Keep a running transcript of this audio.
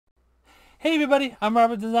Hey everybody, I'm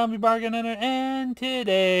Robert the Zombiebargainhunter, and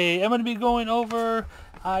today I'm going to be going over,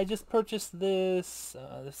 I just purchased this,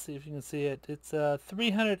 let's see if you can see it, it's a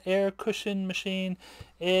 300 air cushion machine.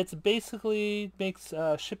 It's basically makes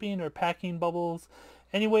shipping or packing bubbles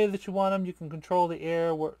any way that you want them. You can control the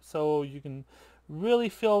air so you can really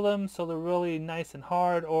fill them so they're really nice and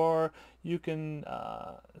hard, or you can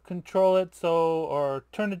control it or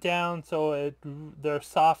turn it down so they're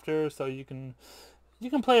softer, so you can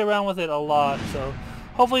play around with it a lot. So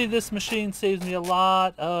hopefully this machine saves me a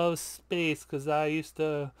lot of space, because I used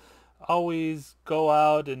to always go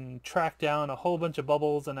out and track down a whole bunch of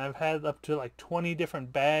bubbles, and I've had up to like 20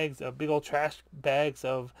 different bags of big old trash bags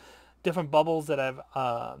of different bubbles that I've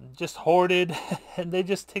just hoarded and they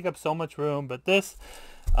just take up so much room. But this,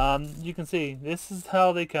 you can see, this is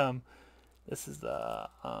how they come. This is the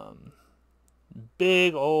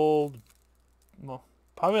big old, well,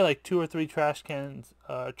 probably like 2 or 3 trash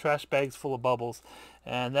bags full of bubbles,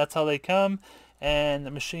 and that's how they come. And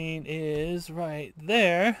the machine is right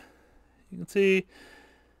there. You can see.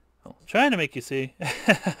 I'm trying to make you see.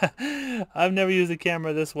 I've never used a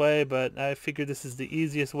camera this way, but I figured this is the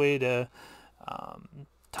easiest way to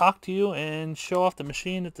talk to you and show off the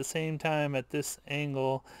machine at the same time at this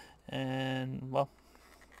angle. And well,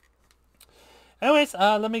 anyways,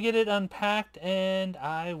 let me get it unpacked and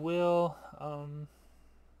I will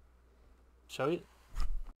show you.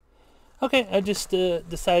 Okay, I just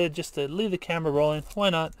decided just to leave the camera rolling.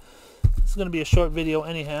 Why not? This is going to be a short video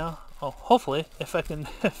anyhow. Oh, hopefully, if I can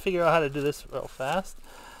figure out how to do this real fast.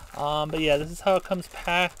 But yeah, this is how it comes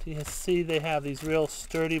packed. You can see they have these real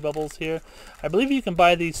sturdy bubbles here. I believe you can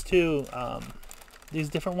buy these too, these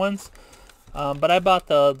different ones. But I bought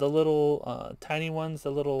the little tiny ones, the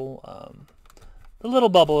little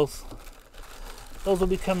bubbles. Those will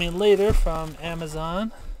be coming later from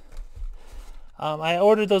Amazon. I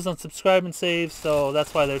ordered those on Subscribe and Save, so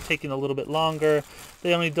that's why they're taking a little bit longer.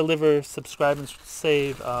 They only deliver Subscribe and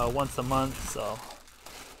Save once a month, so.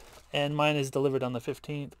 And mine is delivered on the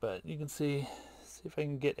 15th, but you can see if I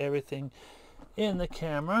can get everything in the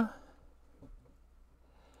camera.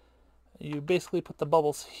 You basically put the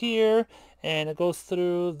bubbles here, and it goes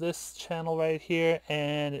through this channel right here,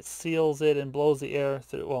 and it seals it and blows the air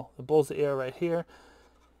through. Well, it blows the air right here,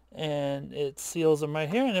 and it seals them right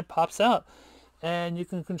here, and it pops out. And you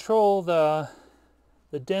can control the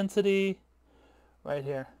density right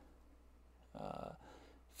here.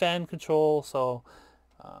 Fan control, so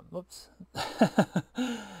whoops.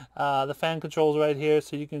 The fan controls right here,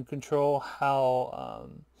 so you can control how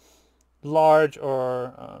large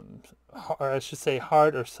or I should say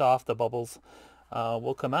hard or soft the bubbles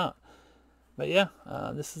will come out. But yeah,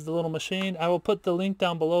 this is the little machine. I will put the link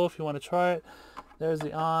down below if you want to try it. There's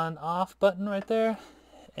the on-off button right there.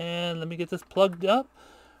 And let me get this plugged up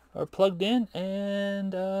or plugged in,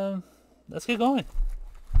 and let's get going.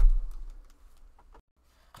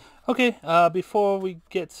 Okay, before we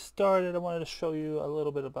get started, I wanted to show you a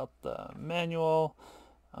little bit about the manual.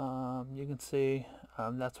 You can see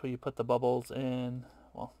that's where you put the bubbles in.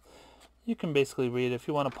 Well, you can basically read it. If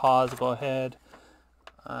you want to pause, go ahead.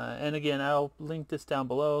 And again, I'll link this down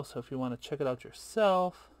below, so if you want to check it out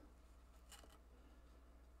yourself.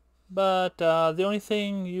 But the only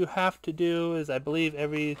thing you have to do is, I believe,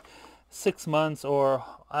 every 6 months or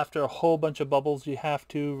after a whole bunch of bubbles, you have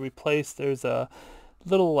to replace. There's a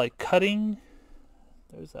little like cutting.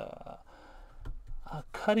 There's a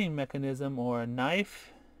cutting mechanism or a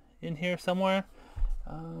knife in here somewhere.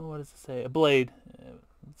 What does it say? A blade. It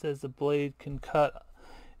says the blade can cut.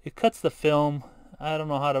 It cuts the film. I don't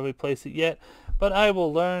know how to replace it yet, but I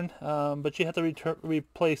will learn. But you have to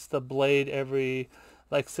replace the blade every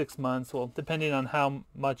like 6 months, well, depending on how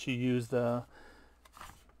much you use the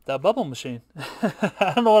bubble machine.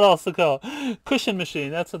 I don't know what else to call it. Cushion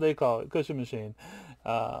machine, that's what they call it, cushion machine.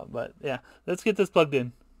 But yeah, let's get this plugged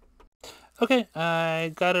in. Okay,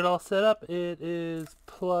 I got it all set up. It is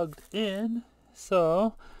plugged in,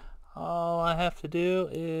 so all I have to do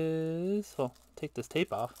is, well, take this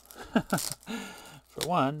tape off. For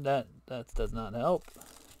one, that does not help.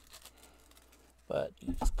 But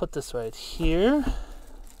you just put this right here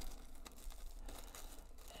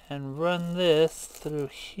and run this through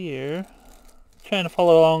here. I'm trying to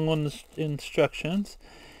follow along on the instructions,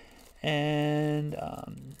 and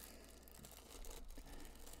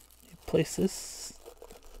you place this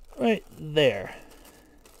right there,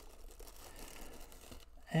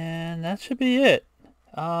 and that should be it.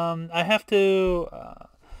 I have to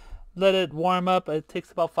let it warm up. It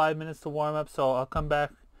takes about 5 minutes to warm up, so I'll come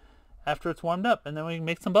back after it's warmed up, and then we can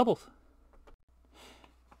make some bubbles.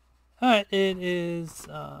 Alright, it is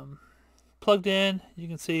plugged in. You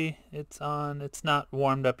can see it's on. It's not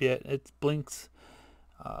warmed up yet. It blinks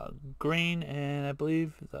green, and I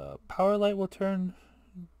believe the power light will turn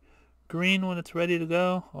green when it's ready to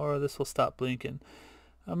go, or this will stop blinking.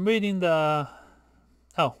 I'm reading the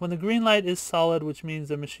when the green light is solid, which means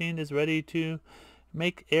the machine is ready to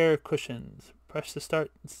make air cushions. Press the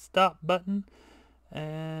start and stop button,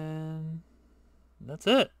 and that's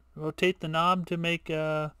it. Rotate the knob to make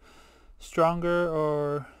stronger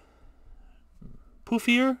or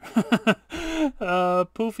poofier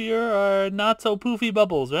poofier or not so poofy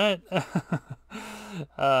bubbles, right?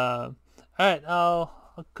 All right,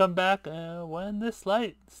 I'll come back when this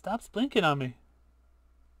light stops blinking on me.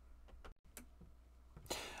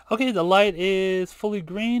 Okay, the light is fully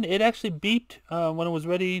green. It actually beeped when it was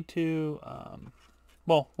ready to,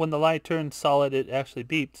 well, when the light turned solid, it actually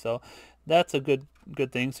beeped. So that's a good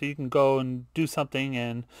thing. So you can go and do something,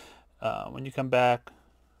 and when you come back,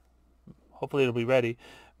 hopefully it'll be ready.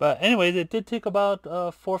 But anyways, it did take about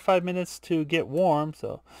 4 or 5 minutes to get warm.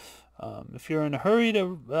 So if you're in a hurry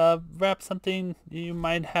to wrap something, you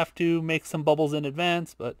might have to make some bubbles in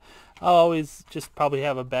advance. But I'll always just probably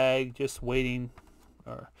have a bag just waiting,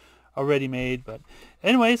 or already made. But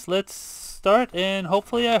anyways, let's start, and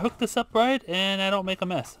hopefully I hook this up right and I don't make a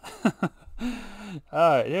mess.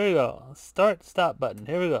 Alright, here we go. Start, stop button.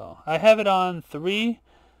 Here we go. I have it on 3,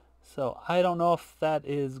 so I don't know if that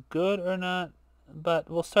is good or not, but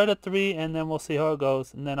we'll start at 3 and then we'll see how it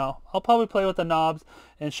goes, and then I'll probably play with the knobs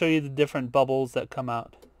and show you the different bubbles that come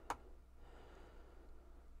out.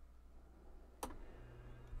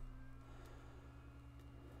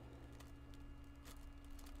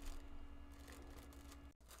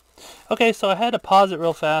 Okay, so I had to pause it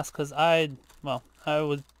real fast because I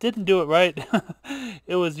didn't do it right.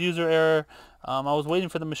 It was user error. I was waiting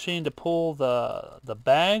for the machine to pull the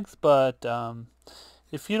bags, but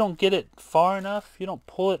if you don't get it far enough, you don't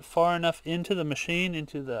pull it far enough into the machine,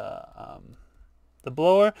 into the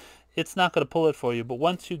blower, it's not going to pull it for you. But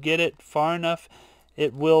once you get it far enough,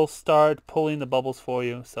 it will start pulling the bubbles for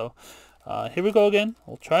you. So here we go again.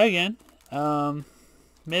 We'll try again.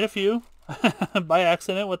 Made a few by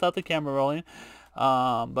accident without the camera rolling,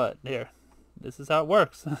 but here, this is how it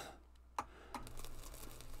works.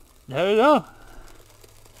 There we go,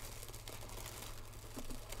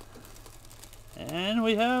 and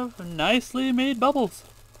we have nicely made bubbles.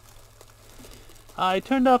 I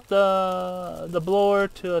turned up the blower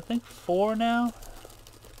to, I think, 4 now.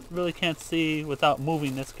 Really can't see without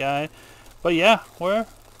moving this guy, but yeah,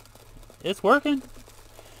 it's working.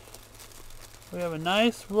 We have a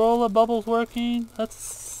nice roll of bubbles working.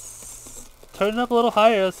 Let's turn it up a little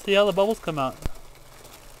higher. Let's see how the bubbles come out.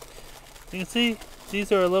 You can see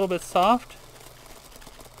these are a little bit soft.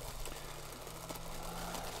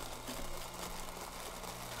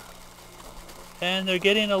 And they're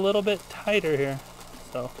getting a little bit tighter here.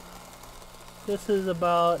 So this is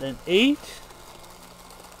about an 8.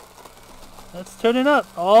 Let's turn it up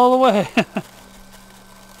all the way.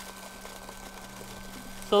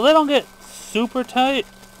 So they don't get super tight,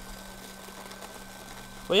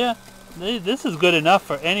 but yeah, this is good enough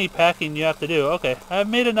for any packing you have to do. Okay, I've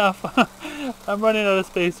made enough. I'm running out of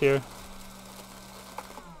space here.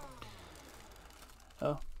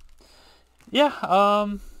 Oh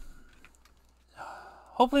yeah,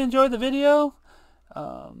 hopefully enjoyed the video.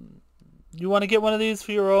 You want to get one of these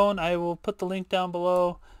for your own, I will put the link down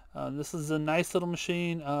below. This is a nice little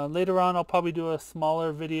machine. Later on I'll probably do a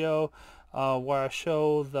smaller video where I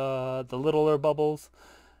show the littler bubbles.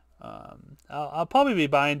 I'll probably be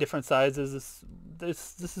buying different sizes.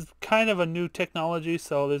 This is kind of a new technology,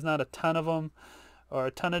 so there's not a ton of them or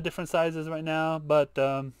a ton of different sizes right now, but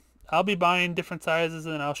I'll be buying different sizes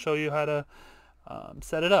and I'll show you how to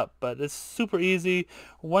set it up. But it's super easy.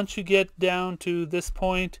 Once you get down to this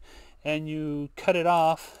point and you cut it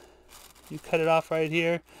off right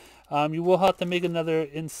here, you will have to make another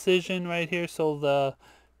incision right here so the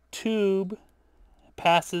tube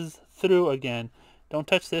passes through again. Don't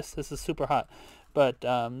touch this, this is super hot, but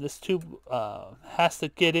this tube has to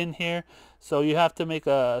get in here, so you have to make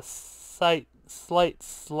a slight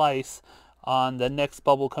slice on the next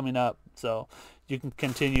bubble coming up so you can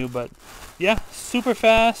continue. But yeah, super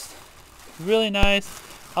fast, really nice.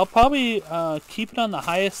 I'll probably keep it on the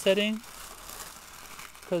highest setting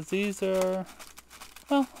because these are,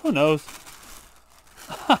 well, who knows.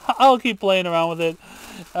 I'll keep playing around with it.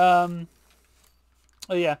 Oh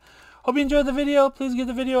yeah, hope you enjoyed the video. Please give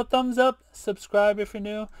the video a thumbs up, subscribe if you're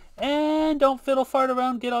new, and don't fiddle fart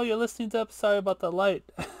around, get all your listings up. Sorry about the light.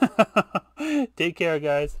 Take care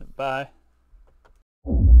guys, bye.